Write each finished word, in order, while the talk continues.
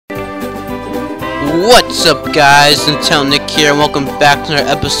What's up, guys? Until Nick here, and welcome back to another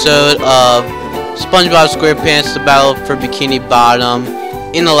episode of Spongebob Squarepants, the Battle for Bikini Bottom.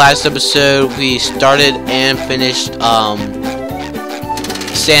 In the last episode, we started and finished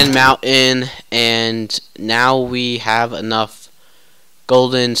Sand Mountain, and now we have enough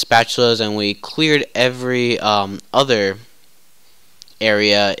golden spatulas, and we cleared every other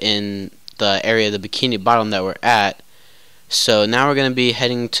area in the area of the Bikini Bottom that we're at. So now we're going to be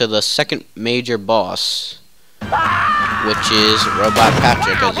heading to the second major boss, which is Robot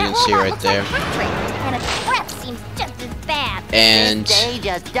Patrick, as you can see right there. And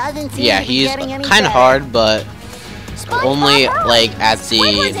yeah, he's kind of hard, but only like at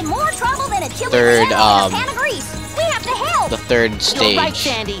the third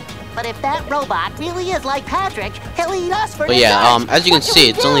stage. But if that robot really is like Patrick, he'll eat us for But yeah, as you can see,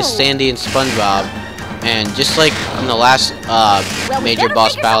 it's only Sandy and SpongeBob. And just like in the last major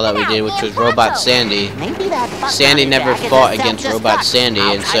boss battle that we did, which was Robot Sandy, Sandy never fought against Robot Sandy,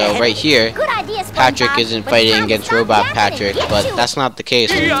 and so right here, Patrick isn't fighting against Robot Patrick, but that's not the case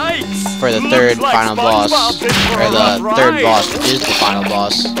for the third final boss, or the third boss, which is the final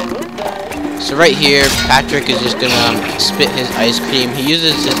boss. So right here, Patrick is just gonna spit his ice cream. He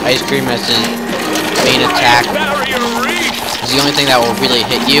uses his ice cream as his main attack. It's the only thing that will really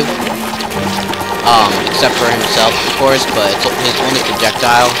hit you. Except for himself, of course, but it's his only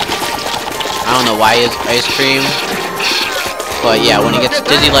projectile. I don't know why he has ice cream, but yeah, when he gets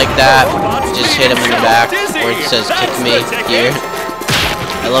dizzy like that, just hit him in the back, where it says "kick me" here.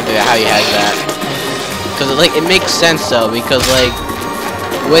 I love it how he has that, because it makes sense though, because like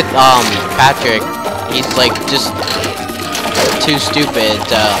with Patrick, he's like just too stupid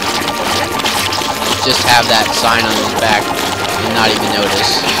to just have that sign on his back and not even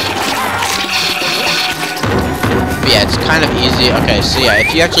notice. But yeah, it's kind of easy. Okay, so yeah,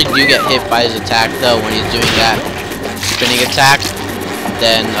 if you actually do get hit by his attack though, when he's doing that spinning attack,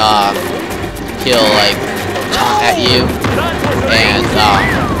 then he'll like taunt at you, and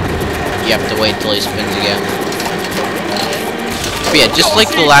you have to wait till he spins again. But yeah, just like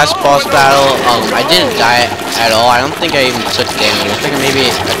the last boss battle, I didn't die at all. I don't think I even took damage. I think maybe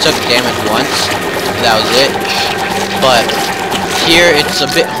I took damage once, and that was it. But here it's a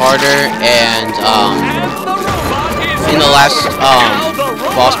bit harder, and in the last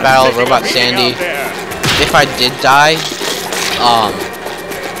boss battle, Robot Sandy, if I did die,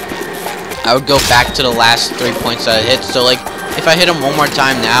 I would go back to the last 3 points that I hit. So like, if I hit him one more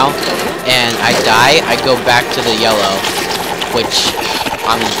time now, and I die, I go back to the yellow, which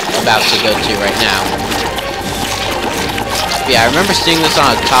I'm about to go to right now. But yeah, I remember seeing this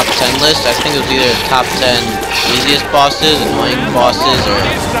on a top 10 list. I think it was either top 10 easiest bosses, annoying bosses, or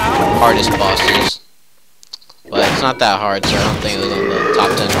hardest bosses. But it's not that hard, so I don't think it was on the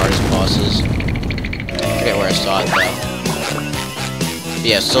top 10 hardest bosses. I forget where I saw it though. But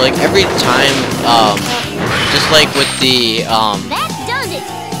yeah, so like every time, just like with the that does it.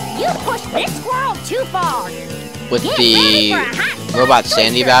 You pushed this squirrel too far. With the Robot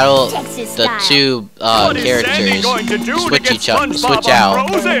Sandy battle, the two characters switch out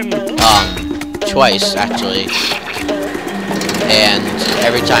twice actually, and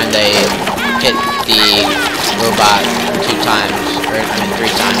every time they hit the robot 2 times, or 3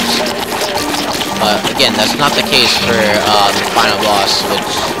 times. But again, that's not the case for the final boss,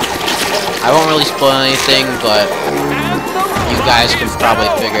 which I won't really spoil anything, but you guys can probably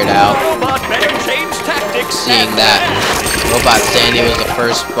figure it out, seeing that Robot Sandy was the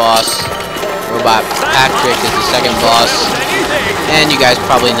first boss, Robot Patrick is the second boss, and you guys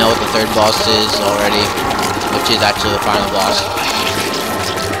probably know what the third boss is already, which is actually the final boss.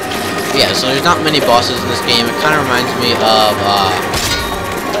 Yeah, so there's not many bosses in this game. It kind of reminds me of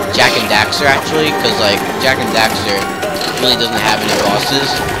Jak and Daxter, actually, because like Jak and Daxter really doesn't have any bosses.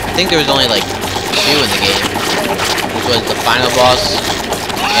 I think there was only like 2 in the game, which was the final boss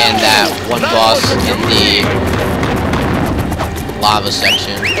and that one boss in the lava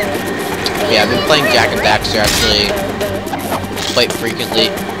section. Yeah, I've been playing Jak and Daxter actually quite frequently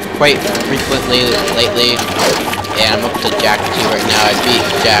lately. And I'm up to Jak 2 right now. I beat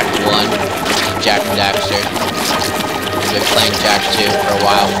Jak 1, Jak and Daxter. I've been playing Jak 2 for a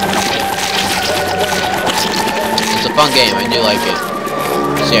while. It's a fun game, I do like it.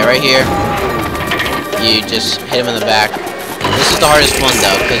 So yeah, right here, you just hit him in the back. This is the hardest one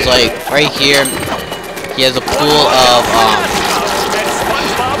though, because like, right here, he has a pool of,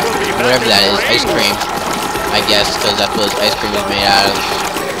 whatever that is, ice cream, I guess, because that's what his ice cream is made out of.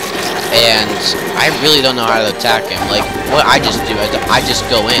 And I really don't know how to attack him. Like, what I just do is I just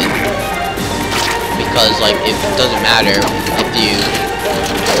go in. Because, like, it doesn't matter if you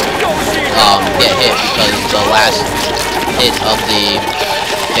get hit because it's the last hit of the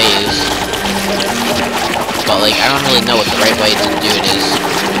phase. But like, I don't really know what the right way to do it is.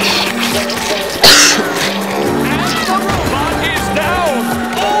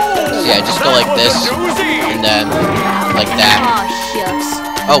 So yeah, just go like this, and then like that.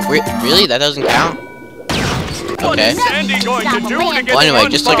 Oh, really? That doesn't count? Okay. Well, anyway,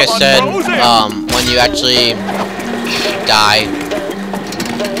 just like I said, when you actually die,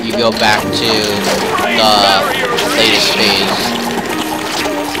 you go back to the latest phase.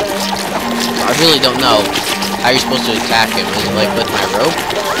 I really don't know how you're supposed to attack him. Is it like with my rope?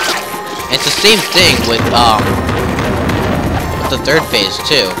 It's the same thing with the third phase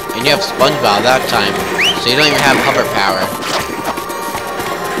too. And you have Spongebob that time, so you don't even have hover power.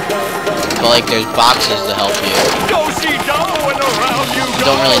 But like, there's boxes to help you. You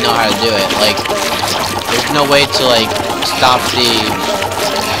don't really know how to do it. Like, there's no way to like stop the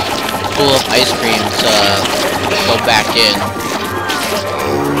pool of ice cream to go back in.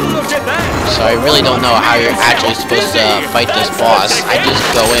 So I really don't know how you're actually supposed to fight this boss. I just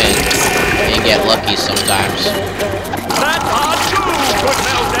go in and get lucky sometimes.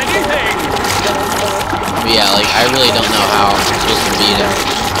 But yeah, like, I really don't know how I'm supposed to beat him.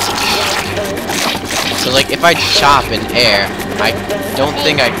 So like, if I chop in air, I don't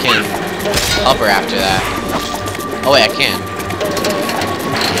think I can hover after that. Oh wait, I can.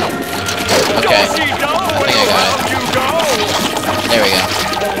 Okay. I think I got it. There we go.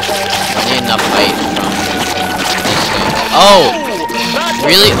 I need enough height from this thing. Oh!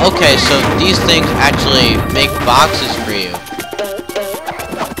 Really? Okay, so these things actually make boxes for you.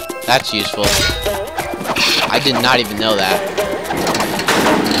 That's useful. I did not even know that.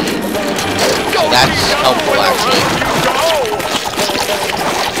 So that's helpful, actually.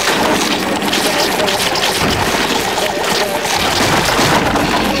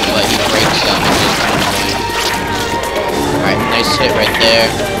 But he breaks them, which is kind of annoying. Alright, nice hit right there.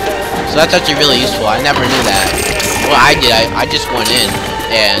 So that's actually really useful. I never knew that. What I did, I just went in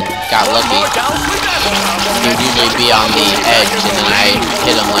and got lucky. He would usually be on the edge, and then I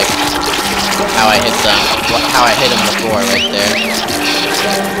hit him like how I hit him before, right there.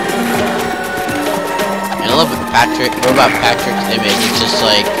 And I love Robot Patrick's image. It's just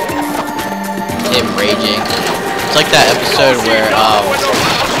like him raging. It's like that episode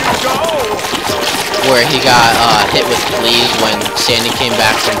where he got hit with fleas when Sandy came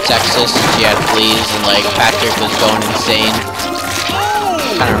back from Texas and she had fleas, and like Patrick was going insane.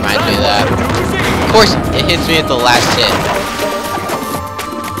 Kind of reminds me of that. Of course, it hits me at the last hit.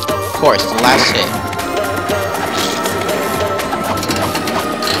 Of course, the last hit.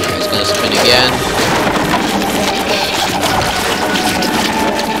 He's gonna spin again.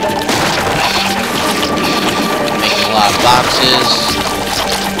 Making a lot of boxes.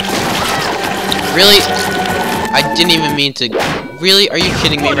 Really? I didn't even mean to. Really? Are you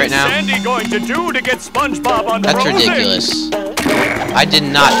kidding me right now? That's ridiculous. I did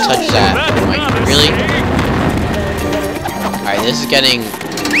not touch that. Like, really? Alright, this is getting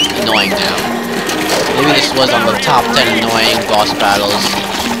annoying now. Maybe this was on the top 10 annoying boss battles.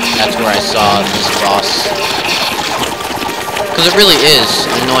 That's where I saw this boss. Because it really is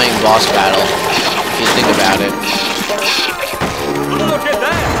an annoying boss battle, if you think about it. Look at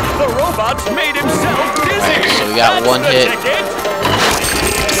that! The robot's made himself dizzy! Alright, so we got one hit.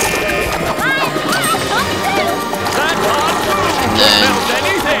 And then,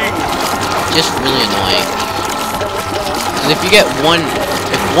 just really annoying. Because if you get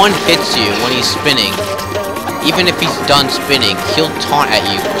if one hits you when he's spinning, even if he's done spinning, he'll taunt at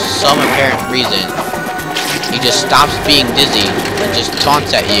you for some apparent reason. He just stops being dizzy and just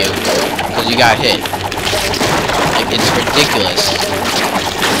taunts at you because you got hit. Like, it's ridiculous.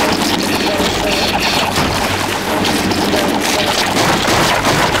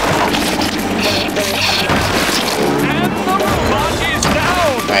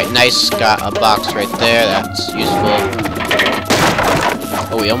 Alright, nice. Got a box right there. That's useful.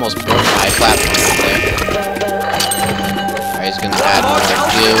 Oh, we almost broke my platform right there. Alright, he's gonna add another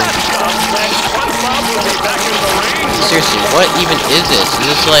goo. Seriously, what even is this?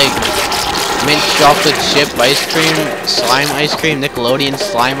 Is this like mint chocolate chip ice cream, slime ice cream, Nickelodeon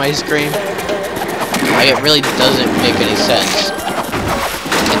slime ice cream? Like, it really doesn't make any sense.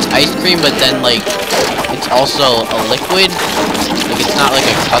 It's ice cream, but then like it's also a liquid. Like, it's not like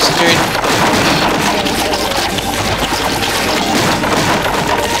a custard.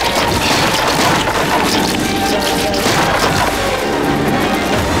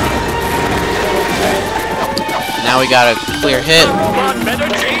 Now we got a clear hit.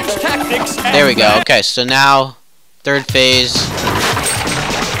 There we go. Okay, so now third phase.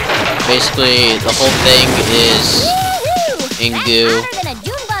 basically the whole thing is in goo. Hotter than a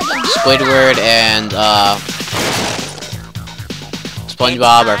June bug in Squidward and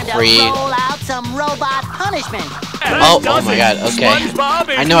SpongeBob are free. Roll out some robot punishment. Oh my god, okay.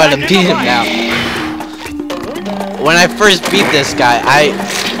 I know how to beat him now. When I first beat this guy, I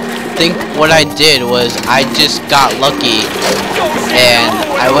think what I did was I just got lucky and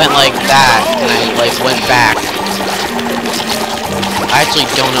I went like that and I like went back. I actually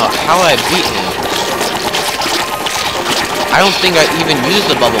don't know how I beat him. I don't think I even used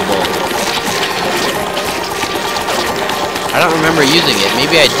the bubble bolt. I don't remember using it.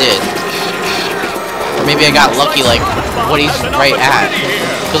 Maybe I did. Or maybe I got lucky like what he's right at.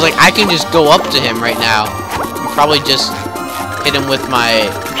 Because like I can just go up to him right now and probably just hit him with my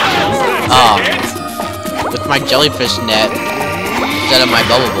jellyfish net instead of my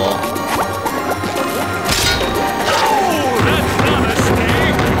bubble bolt.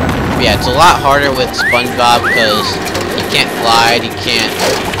 But yeah, it's a lot harder with SpongeBob because he can't glide, he can't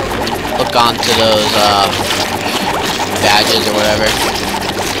hook onto those badges or whatever.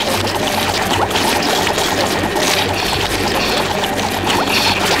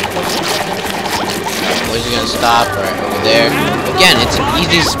 Where's he gonna stop? Right over there. Again, it's an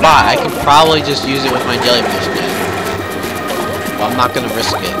easy spot. I could probably just use it with my jellyfish net. But I'm not gonna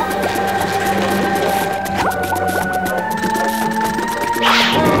risk it.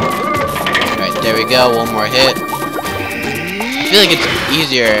 Alright, there we go. One more hit. I feel like it's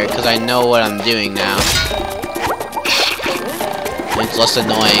easier because I know what I'm doing now. And it's less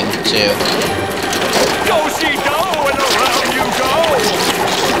annoying too.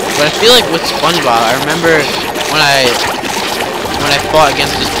 But I feel like with SpongeBob, I remember when I fought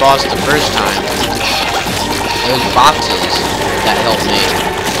against this boss the first time, it was boxes that helped me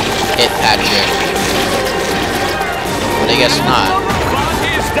hit Patrick. But I guess not.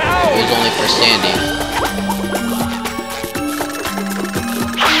 It was only for Sandy.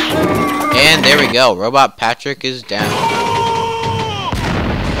 And there we go. Robot Patrick is down.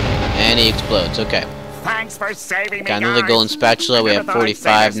 And he explodes. Okay. Thanks for saving me, Got another guys. golden spatula. We have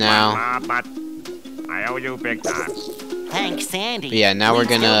 45 now. But I owe you big time. Thanks, Sandy. But yeah, now we're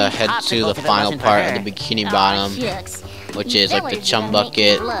gonna head to the final part of the Bikini Bottom, shucks. which is like the Chum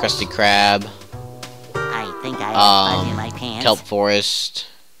Bucket, Krusty Krab, I think I have fuzz in my pants. Kelp Forest,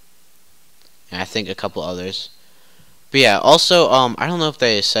 and I think a couple others. But yeah, also, I don't know if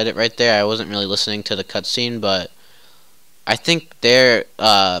they said it right there. I wasn't really listening to the cutscene, but I think there,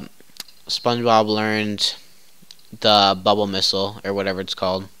 SpongeBob learned the bubble missile, or whatever it's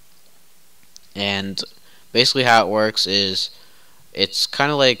called. And basically how it works is, it's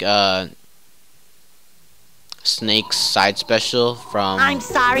kind of like, Snake's side special from I'm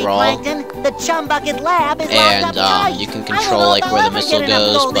sorry, Brawl. Plankton. The Chum Bucket Lab is And, locked up tight. you can I don't know control, if like, I'll where the ever missile get enough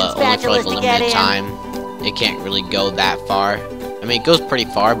goes, golden but only for, like, a spatulas to get limited in. time. It can't really go that far. I mean, it goes pretty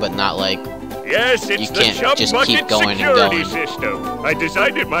far, but not, like, Yes, it's You the can't Chum just Bucket keep going and security going. system. I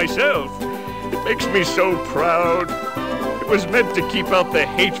designed it myself. It makes me so proud. It was meant to keep out the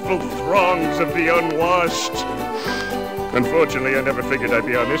hateful throngs of the unwashed. Unfortunately, I never figured I'd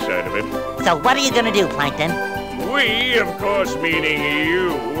be on this side of it. So what are you gonna do, Plankton? We, of course meaning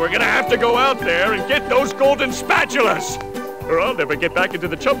you, we're gonna have to go out there and get those golden spatulas! Or I'll never get back into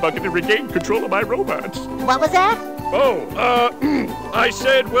the Chum Bucket and regain control of my robots. What was that? Oh, I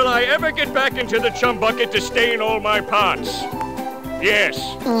said, will I ever get back into the Chum Bucket to stain all my pots? Yes.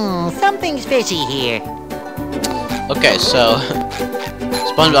 Something's fishy here. Okay, so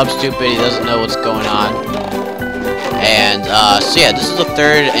SpongeBob's stupid, he doesn't know what's going on. And so yeah, this is the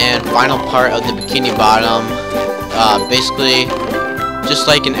third and final part of the Bikini Bottom. Basically, just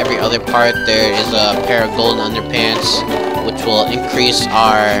like in every other part, there is a pair of golden underpants, which will increase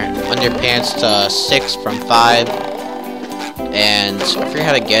our underpants to 6 from 5. And I forget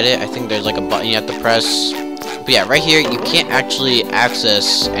how to get it. I think there's like a button you have to press. But yeah, right here, you can't actually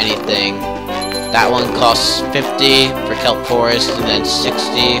access anything. That one costs 50 for Kelp Forest, and then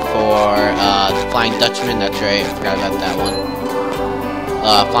 60 for the Flying Dutchman. That's right, I forgot about that one.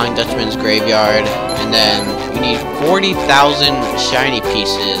 Flying Dutchman's Graveyard, and then you need 40,000 shiny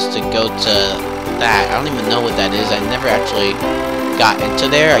pieces to go to that. I don't even know what that is. I never actually got into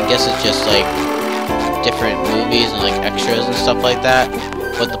there. I guess it's just like different movies and like extras and stuff like that.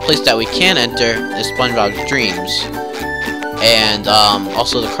 But the place that we can enter is SpongeBob's Dreams. And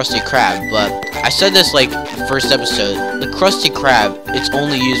also the Krusty Krab. But I said this like the first episode. The Krusty Krab, it's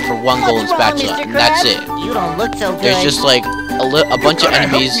only used for one golden spatula, and that's it. You don't look so good. There's just like a bunch of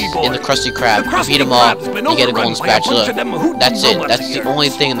enemies in the Krusty Krab. You beat them all, you get a golden spatula. That's it. That's the only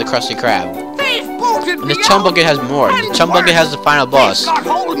thing in the Krusty Krab. Face And the chum bucket has more. The chum bucket has the final boss.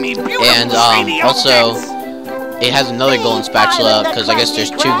 And also, it has another golden spatula, because I guess there's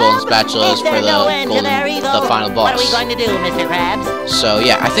 2 golden spatulas for the final boss. What are we going to do, Mr. Krabs? So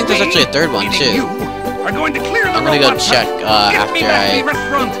yeah, I think there's actually a 3rd one too. I'm gonna go check after I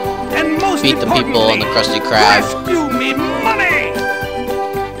beat the people in the Krusty Krab.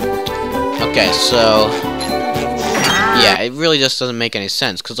 Okay, so yeah, it really just doesn't make any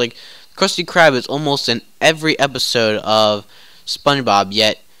sense, because like Krusty Krab is almost in every episode of SpongeBob,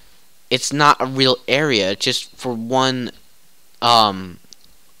 yet it's not a real area, just for one golden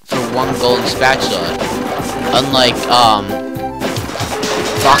spatula. Unlike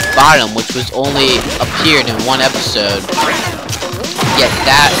Rock Bottom, which was only appeared in 1 episode, yet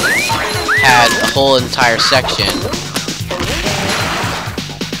that had a whole entire section,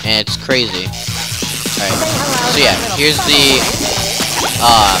 and it's crazy. Alright, so yeah, here's the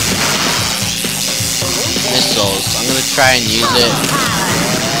missiles. I'm gonna try and use it.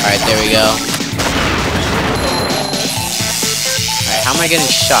 Alright, there we go. Alright, how am I getting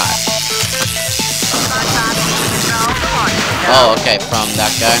shot? Oh, okay, from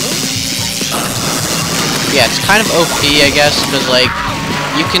that guy. Yeah, it's kind of OP, I guess, because, like,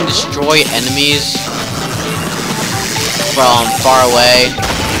 you can destroy enemies from far away,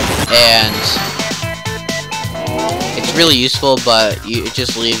 and it's really useful, but it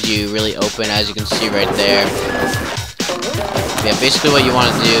just leaves you really open, as you can see right there. Yeah, basically what you want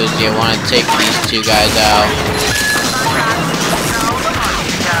to do is you want to take these 2 guys out.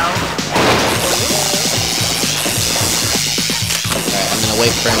 Alright, I'm going to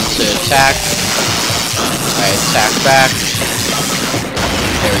wait for him to attack. Alright, attack back.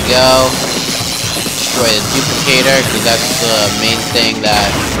 There we go. Destroy the duplicator, because that's the main thing that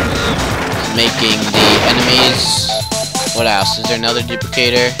is making the enemies. What else? Is there another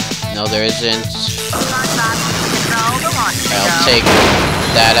duplicator? No, there isn't. I'll take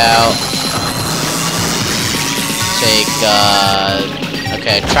that out.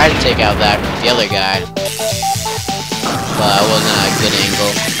 Okay, I tried to take out the other guy, but I wasn't at a good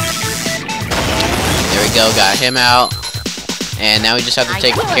angle. There we go, got him out. And now we just have to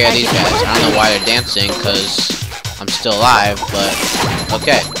take care of these guys. I don't know why they're dancing, because I'm still alive, but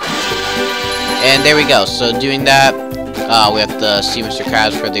okay. And there we go. So doing that, we have to see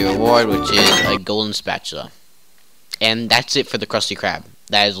Mr.Krabs for the reward, which is a golden spatula. And that's it for the Krusty Krab.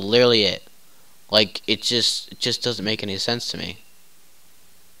 That is literally it. Like, it just doesn't make any sense to me.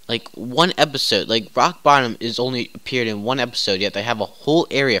 Like, 1 episode, like, Rock Bottom is only appeared in 1 episode, yet they have a whole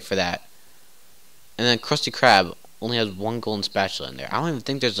area for that. And then Krusty Krab only has 1 golden spatula in there. I don't even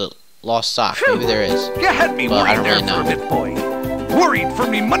think there's a lost sock. Maybe there is. You had me but I don't worried really there know. for a bit, boy. Worried for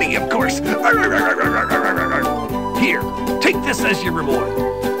me money, of course. Here, take this as your reward.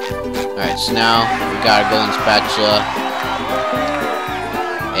 Alright, so now we got a golden spatula.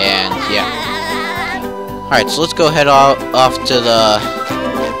 And yeah. Alright, so let's go head off to the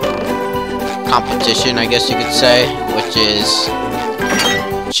competition, I guess you could say, which is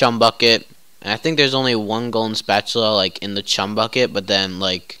Chum Bucket. And I think there's only 1 golden spatula, like, in the Chum Bucket, but then,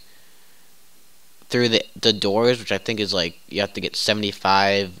 like, through the doors, which I think is, like, you have to get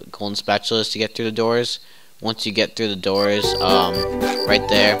 75 golden spatulas to get through the doors. Once you get through the doors, right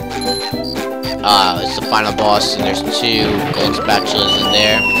there, it's the final boss, and there's 2 golden spatulas in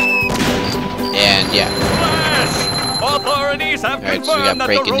there. And yeah. Authorities have Alright, so we got confirmed that the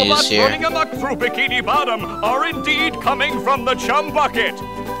breaking news robots here. running amok through Bikini Bottom are indeed coming from the Chum Bucket.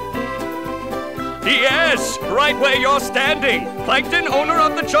 Yes, right where you're standing. Plankton, owner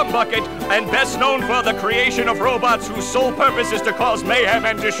of the Chum Bucket, and best known for the creation of robots whose sole purpose is to cause mayhem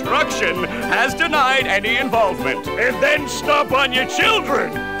and destruction, has denied any involvement. And then stomp on your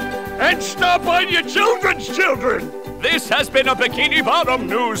children! And stomp on your children's children! This has been a Bikini Bottom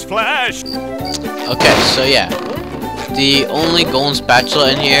news flash. Okay, so yeah. The only golden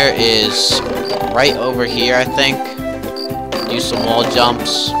spatula in here is right over here, I think. Do some wall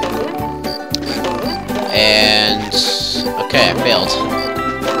jumps. And okay, I failed.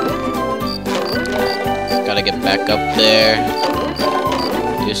 Gotta get back up there.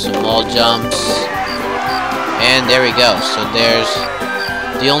 Do some wall jumps. And there we go. So there's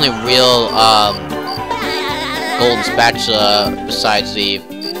the only real golden spatula besides the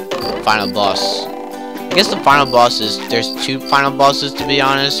final boss. I guess the final boss is, there's 2 final bosses to be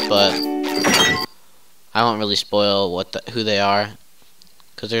honest, but I won't really spoil who they are,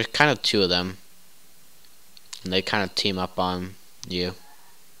 because there's kind of 2 of them. And they kind of team up on you.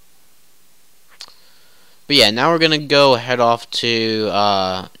 But yeah, now we're gonna go head off to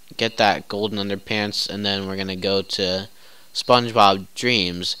get that golden underpants, and then we're gonna go to SpongeBob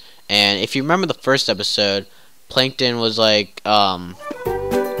Dreams And if you remember the first episode, Plankton was like, I'll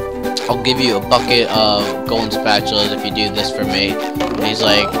give you a bucket of golden spatulas if you do this for me. And he's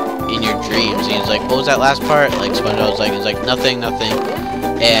like, in your dreams. And he's like, what was that last part? Like, SpongeBob was like, he's like, nothing.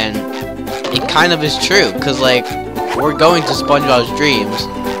 And it kind of is true, because, like, we're going to SpongeBob's dreams,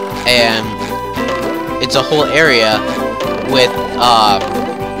 and it's a whole area with,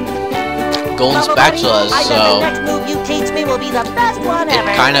 golden spatulas, so the next move you teach me will be the best one it ever.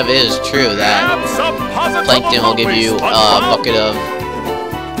 kind of is true that Plankton will give you a bucket of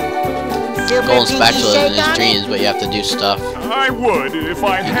golden spatulas in his dreams, but you have to do stuff. I would if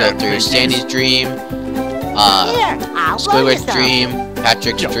I You had go through pinkies. Sandy's dream, Here, I'll blow you Squidward's some. dream,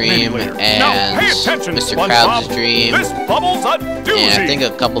 Patrick's Yeah, dream, maybe later. and Now, pay attention, Mr. SpongeBob. Krabs' dream, This bubble's a doozy. and I think a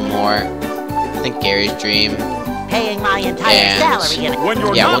couple more. I think Gary's dream. Paying my entire And- salary in When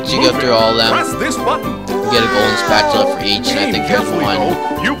you're Yeah, not once you go moving, through all of them, press this button. you get a golden spatula for each, and I think there's Carefully, one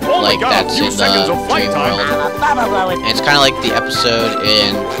though. You've only like got a that's few in seconds the of flight dream time. world. I'm a bubble blower. And it's kind of like the episode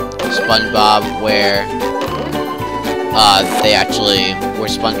in SpongeBob where where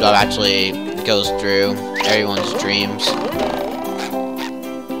SpongeBob actually goes through everyone's dreams.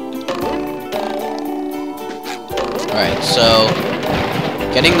 Alright, so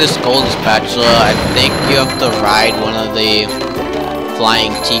getting this golden spatula, I think you have to ride one of the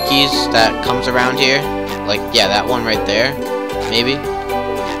flying tikis that comes around here. Like, yeah, that one right there, maybe.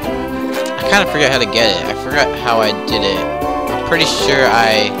 I kind of forget how to get it. I forgot how I did it. I'm pretty sure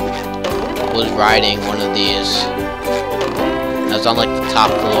I was riding one of these. I was on like the top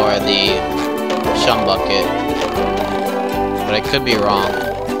floor of the chum bucket, but I could be wrong.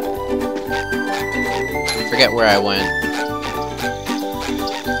 I forget where I went.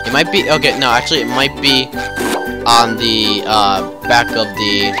 It might be, okay, no, actually it might be on the back of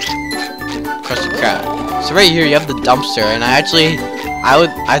the Krusty Krab. So right here you have the dumpster, and I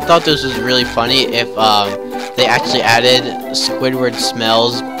thought this was really funny if they actually added Squidward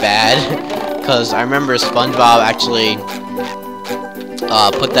smells bad, because I remember SpongeBob actually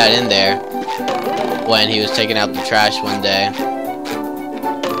put that in there when he was taking out the trash one day.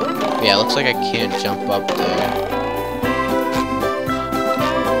 Yeah, it looks like I can't jump up there.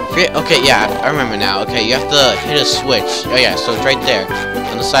 Okay, yeah, I remember now. Okay, you have to hit a switch. Oh yeah, so it's right there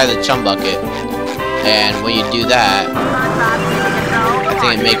on the side of the chum bucket. And when you do that, I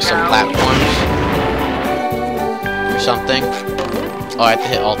think it makes some platforms or something. Oh, I have to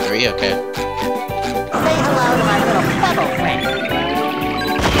hit all three. Okay. Say hello to my little bubble friend.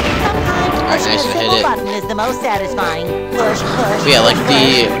 Sometimes Alright, pushing nice a to hit single it. button is the most satisfying. Push, push. But yeah, like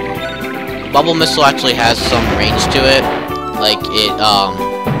push, the bubble missile actually has some range to it. Like it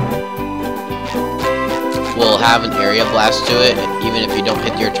will have an area blast to it. Even if you don't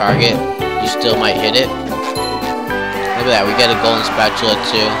hit your target, you still might hit it. Look at that, we get a golden spatula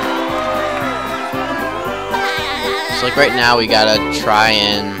too. So like right now we gotta try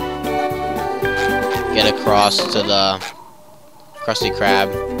and get across to the Krusty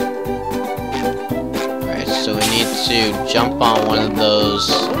Krab. Alright, so we need to jump on one of those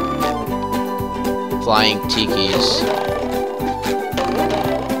flying tikis.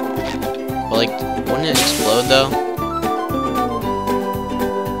 But like, wouldn't it explode though?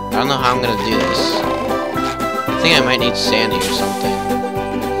 I don't know how I'm gonna do this. I think I might need Sandy or something.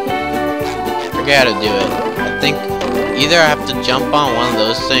 Forget how to do it. I think either I have to jump on one of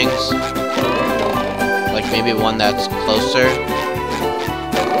those things, like maybe one that's closer,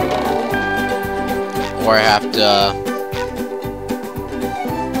 or I have to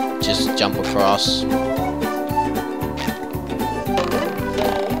just jump across.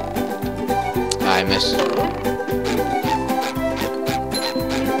 I missed.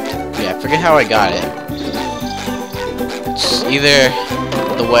 Yeah, I forget how I got it. It's either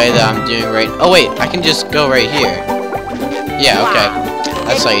the way that I'm doing right. Oh wait, I can just go right here. Yeah, okay.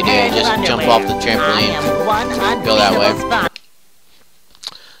 That's how you do it. Just jump off the trampoline. Go that way.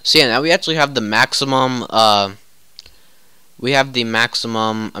 So yeah, now we actually have the maximum. We have the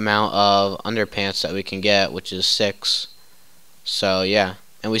maximum amount of underpants that we can get, which is 6. So yeah,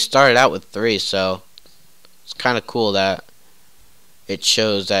 and we started out with 3, so it's kind of cool that it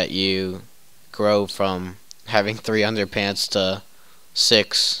shows that you grow from having 3 underpants to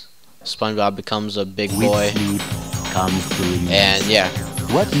 6. SpongeBob becomes a big boy, and yeah,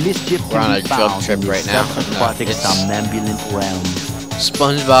 What mischief we're on a can be drug found trip in right the now. sub-aquatic It's somnambulant realm?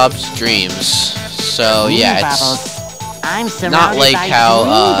 SpongeBob's dreams. So yeah, it's I'm not surrounded like by how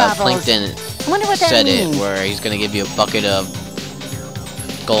green bubbles. Plankton Wonder what that said means. it, where he's gonna give you a bucket of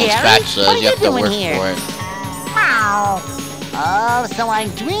golden Gary, spatulas. what are You you have to doing work here? for it. Wow. Oh, so I'm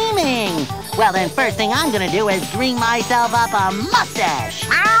dreaming. Well, then first thing I'm gonna do is dream myself up a mustache.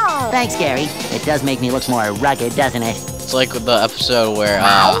 Ow! Thanks, Gary. It does make me look more rugged, doesn't it? It's like the episode where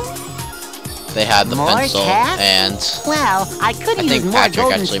they had the More pencil cats? and Well, I could I use think more Patrick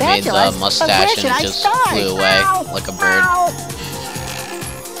golden actually made the spatulas, but where mustache should and I it just start? flew away like a bird.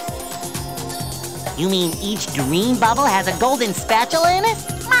 You mean each dream bubble has a golden spatula in it?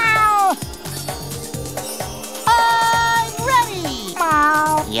 Meow! I'm ready!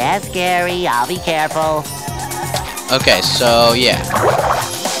 Meow! Yes, Gary, I'll be careful. Okay, so yeah.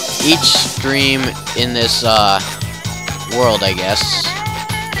 Each dream in this world, I guess,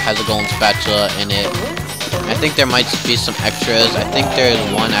 has a golden spatula in it. I think there might be some extras. I think there's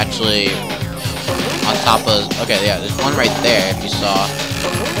one actually on top of... Okay, yeah, there's one right there, if you saw.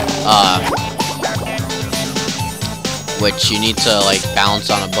 Which you need to, like,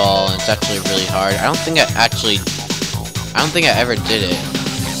 balance on a ball, and it's actually really hard. I don't think I ever did it.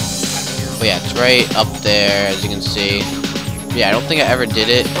 But yeah, it's right up there, as you can see. Yeah, I don't think I ever did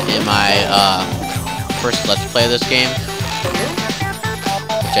it in my first Let's Play of this game,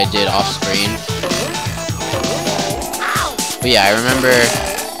 which I did off screen. But yeah, I remember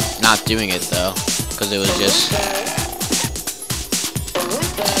not doing it though, because it was just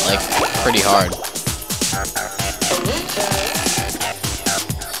like pretty hard.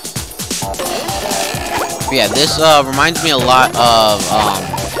 But yeah, this reminds me a lot of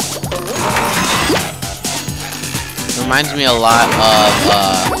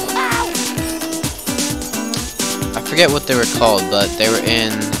I forget what they were called, but they were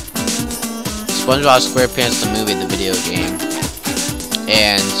in Spongebob Squarepants, the movie, the video game.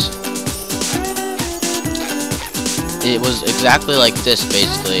 And it was exactly like this,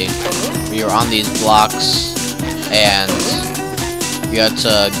 basically. You were on these blocks, and you had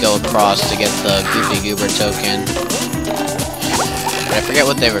to go across to get the Goofy Goober token. But I forget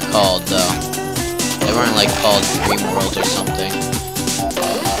what they were called, though. They weren't, like, called Dream Worlds or something.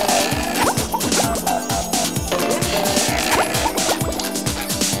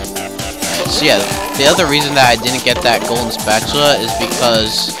 So yeah, the other reason that I didn't get that golden spatula is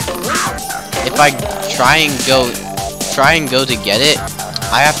because if I try and go to get it,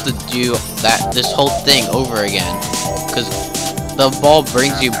 I have to do this whole thing over again, because the ball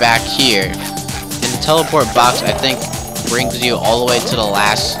brings you back here, and the teleport box, I think, brings you all the way to the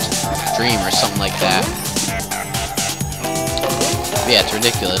last dream or something like that. But yeah, it's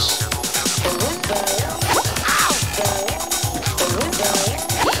ridiculous.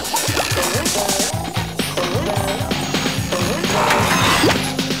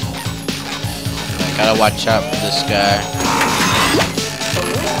 Gotta watch out for this guy.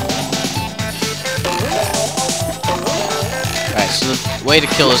 Alright, so the way to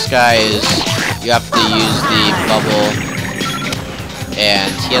kill this guy is you have to use the bubble,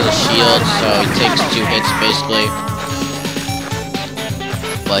 and he has a shield, so he takes 2 hits basically.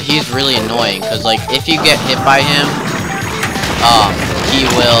 But he's really annoying, because like if you get hit by him, he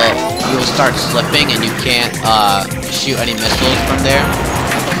will start slipping and you can't shoot any missiles from there.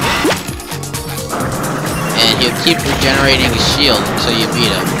 And he'll keep regenerating his shield until you beat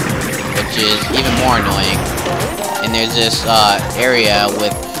him, which is even more annoying. And there's this area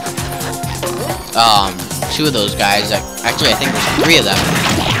with 2 of those guys. That actually, I think there's 3 of them.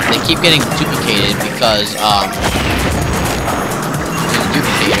 They keep getting duplicated because there's a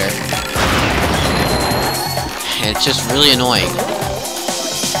duplicator, and it's just really annoying.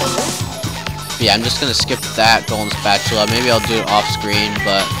 But yeah, I'm just gonna skip that golden spatula. Maybe I'll do it off screen,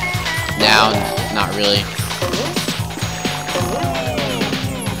 but now not really.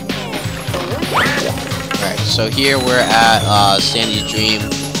 Alright, so here we're at Sandy's Dream.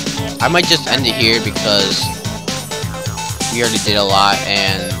 I might just end it here because we already did a lot,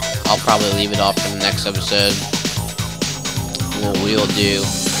 and I'll probably leave it off for the next episode. We will do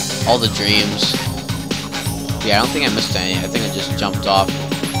all the dreams. Yeah, I don't think I missed any. I think I just jumped off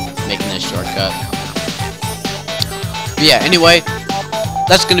making this shortcut. But yeah, anyway,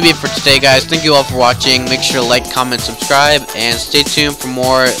 that's going to be it for today, guys. Thank you all for watching. Make sure to like, comment, subscribe, and stay tuned for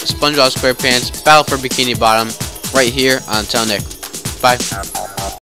more Spongebob Squarepants Battle for Bikini Bottom right here on Tell Nick. Bye.